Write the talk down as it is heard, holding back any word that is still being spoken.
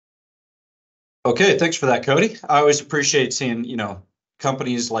Okay, thanks for that, Cody. I always appreciate seeing,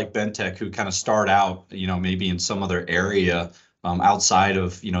 companies like Bend-Tech who kind of start out, maybe in some other area outside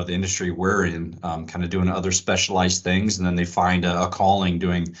of, the industry we're in, kind of doing other specialized things, and then they find a calling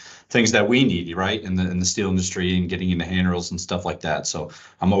doing things that we need, right, in the steel industry and getting into handrails and stuff like that. So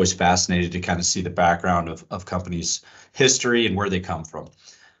I'm always fascinated to kind of see the background of companies' history and where they come from.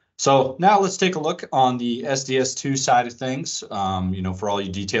 So now let's take a look on the SDS2 side of things, for all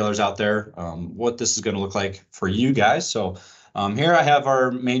you detailers out there, what this is going to look like for you guys. So here I have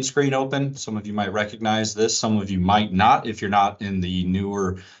our main screen open. Some of you might recognize this. Some of you might not. If you're not in the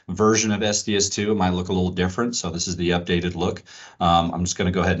newer version of SDS2, it might look a little different. So this is the updated look. I'm just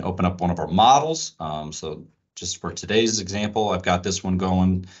going to go ahead and open up one of our models. So just for today's example, I've got this one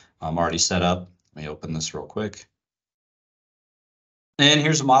going. I'm already set up. Let me open this real quick. And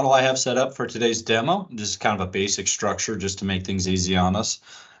here's a model I have set up for today's demo. Just kind of a basic structure just to make things easy on us.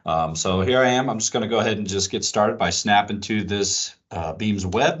 So here I am. I'm just going to go ahead and just get started by snapping to this beams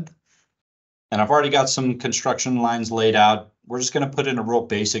web. And I've already got some construction lines laid out. We're just going to put in a real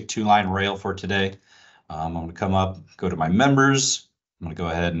basic 2-line rail for today. I'm going to come up, go to my members. I'm going to go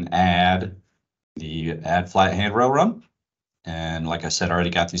ahead and add the add flat handrail run. And like I said, I already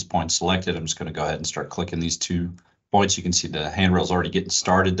got these points selected. I'm just going to go ahead and start clicking these 2 points. You can see the handrail's already getting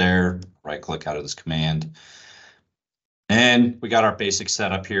started there. Right click out of this command. And we got our basic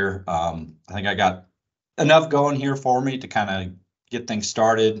setup here. I think I got enough going here for me to kind of get things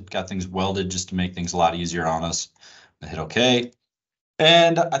started, got things welded just to make things a lot easier on us. I hit OK.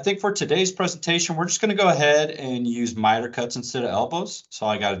 And I think for today's presentation, we're just going to go ahead and use miter cuts instead of elbows. So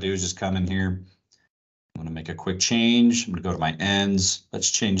all I got to do is just come in here. I'm going to make a quick change. I'm going to go to my ends.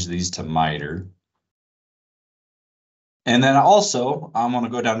 Let's change these to miter. And then also, I'm going to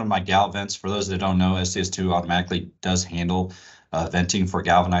go down to my gal vents. For those that don't know, SDS2 automatically does handle venting for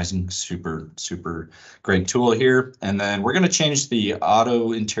galvanizing. Super great tool here. And then we're going to change the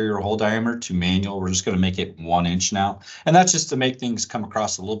auto interior hole diameter to manual. We're just going to make it 1 inch now. And that's just to make things come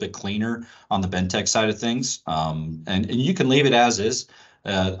across a little bit cleaner on the Bend-Tech side of things. And you can leave it as is.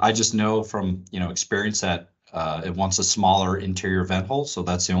 I just know from experience that it wants a smaller interior vent hole, so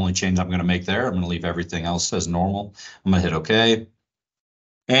that's the only change I'm going to make there. I'm going to leave everything else as normal. I'm going to hit OK.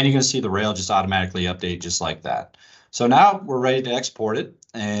 And you're going to see the rail just automatically update just like that. So now we're ready to export it.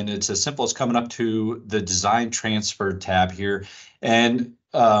 And it's as simple as coming up to the Design Transfer tab here. And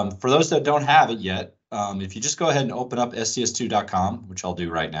for those that don't have it yet, if you just go ahead and open up SDS2.com, which I'll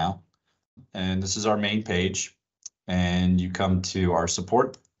do right now. And this is our main page. And you come to our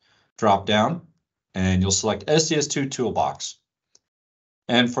support drop down. And you'll select SDS2 Toolbox.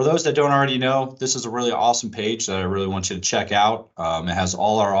 And for those that don't already know, this is a really awesome page that I really want you to check out. It has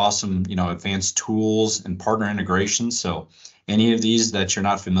all our awesome, advanced tools and partner integrations. So any of these that you're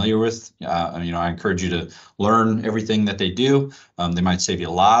not familiar with, I encourage you to learn everything that they do. They might save you a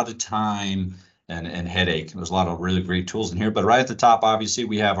lot of time and headache. There's a lot of really great tools in here. But right at the top, obviously,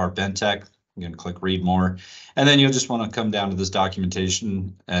 we have our Bend-Tech. I'm going to click read more, and then you'll just want to come down to this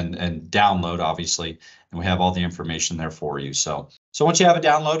documentation and download, obviously, and we have all the information there for you. So once you have it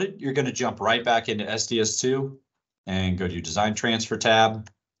downloaded, you're going to jump right back into SDS2 and go to your Design Transfer tab,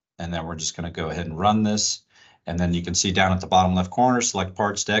 and then we're just going to go ahead and run this. And then you can see down at the bottom left corner, select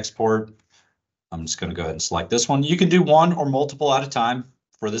parts to export. I'm just going to go ahead and select this one. You can do one or multiple at a time.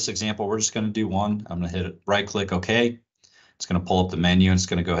 For this example, we're just going to do one. I'm going to hit right click OK. It's going to pull up the menu and it's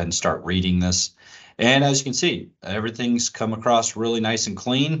going to go ahead and start reading this. And as you can see, everything's come across really nice and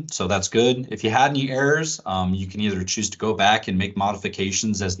clean. So that's good. If you had any errors, you can either choose to go back and make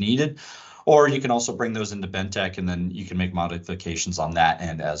modifications as needed, or you can also bring those into Bend-Tech and then you can make modifications on that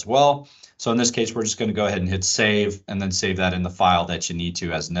end as well. So in this case, we're just going to go ahead and hit save and then save that in the file that you need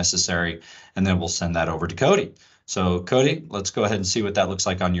to as necessary. And then we'll send that over to Cody. So Cody, let's go ahead and see what that looks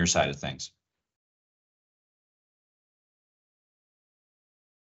like on your side of things.